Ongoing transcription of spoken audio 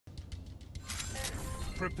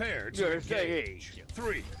Prepare to engage.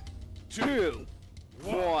 3, 2, 2,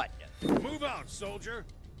 1. Move out, soldier.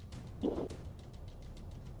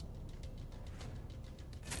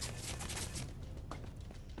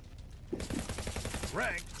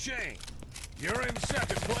 Rank change. You're in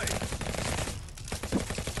second place.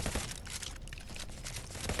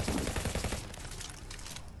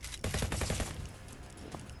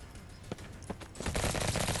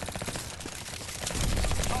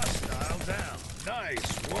 Hostile down.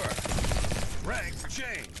 Nice work. Rank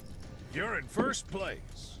change. You're in first place.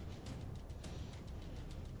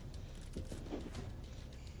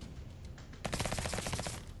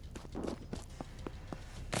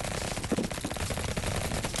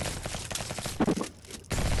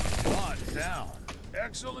 Down.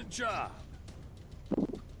 Excellent job.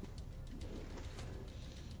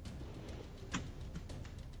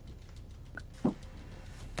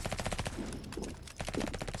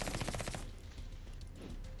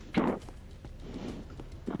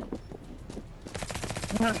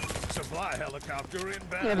 Supply helicopter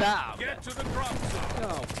inbound. Get to the drop zone.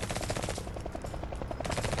 No.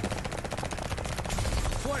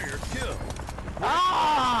 Player killed.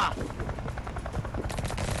 Ah!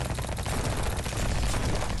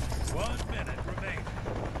 1 minute remaining.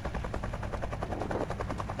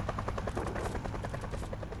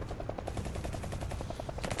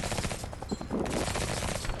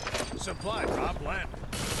 Supply drop landed.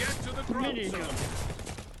 Get to the drop zone.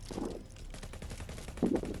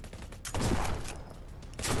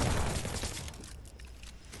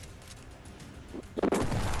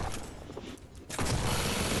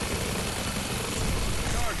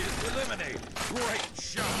 Target eliminated. Great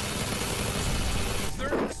shot.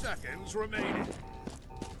 30 seconds remaining.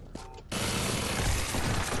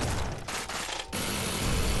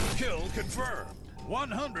 Kill confirmed.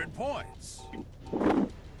 100 points.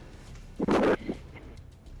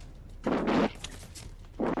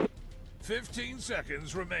 Fifteen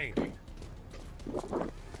seconds remaining.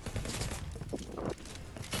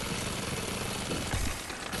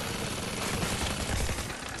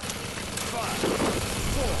 Five,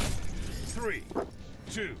 four, 3,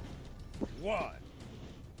 2, 1.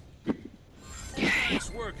 Nice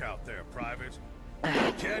work out there, Private.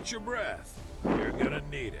 Catch your breath. You're gonna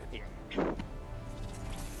need it.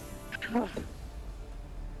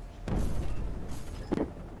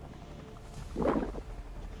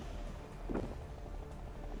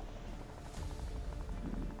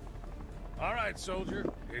 All right, soldier.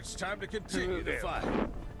 It's time to continue the fight.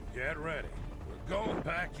 Get ready. We're going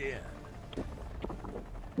back in.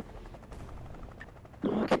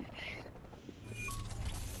 Okay.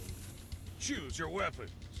 Choose your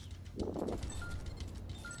weapons.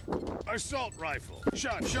 Assault rifle.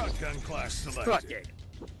 Shotgun class selected.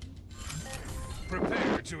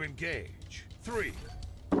 Prepare to engage. 3,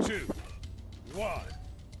 2, 1.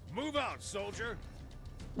 Move out, soldier.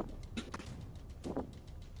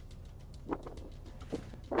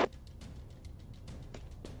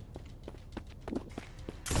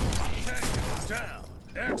 Tango down.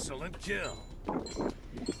 Excellent kill.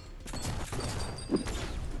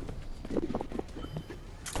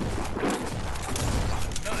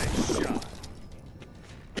 Nice shot.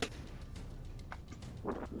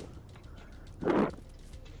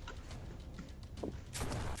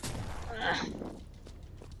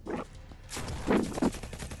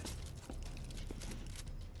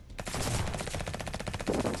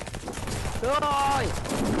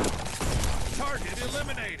 Target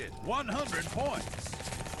eliminated. 100 points.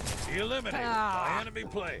 Eliminated by enemy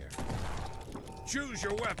player. Choose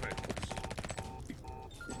your weapons.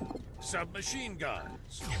 Submachine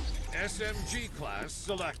guns. SMG class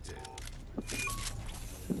selected.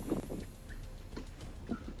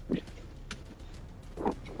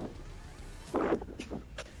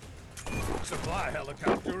 Supply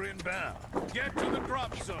helicopter inbound. Get to the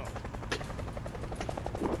drop zone.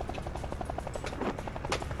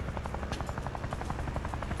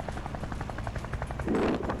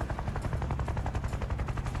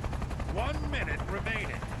 One minute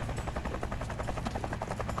remaining.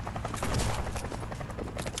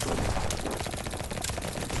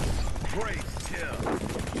 Great kill.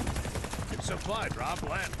 Supply drop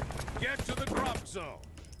landed. Get to the drop zone.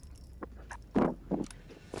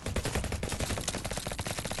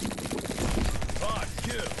 Bot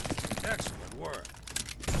kill. Excellent work.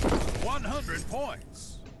 100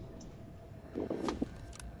 points.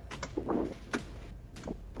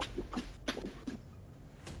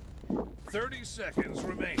 Thirty seconds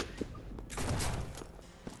remaining.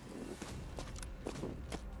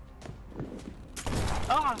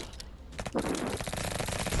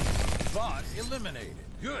 Bot eliminated.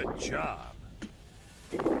 Good job.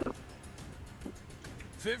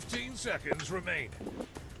 15 seconds remaining.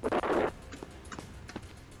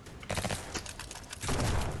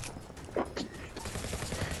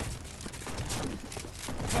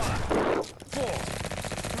 5, 4,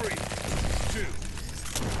 3, 2,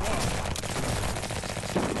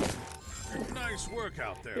 1. Nice work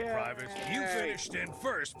out there, Private. You finished in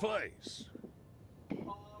first place.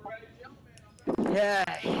 Yeah.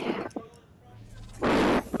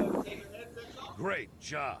 Great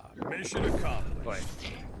job. Mission accomplished.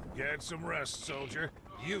 Get some rest, soldier.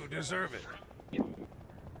 You deserve it.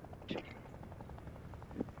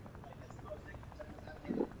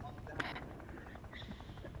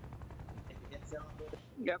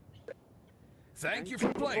 Yep. Thank you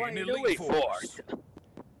for playing Elite Force.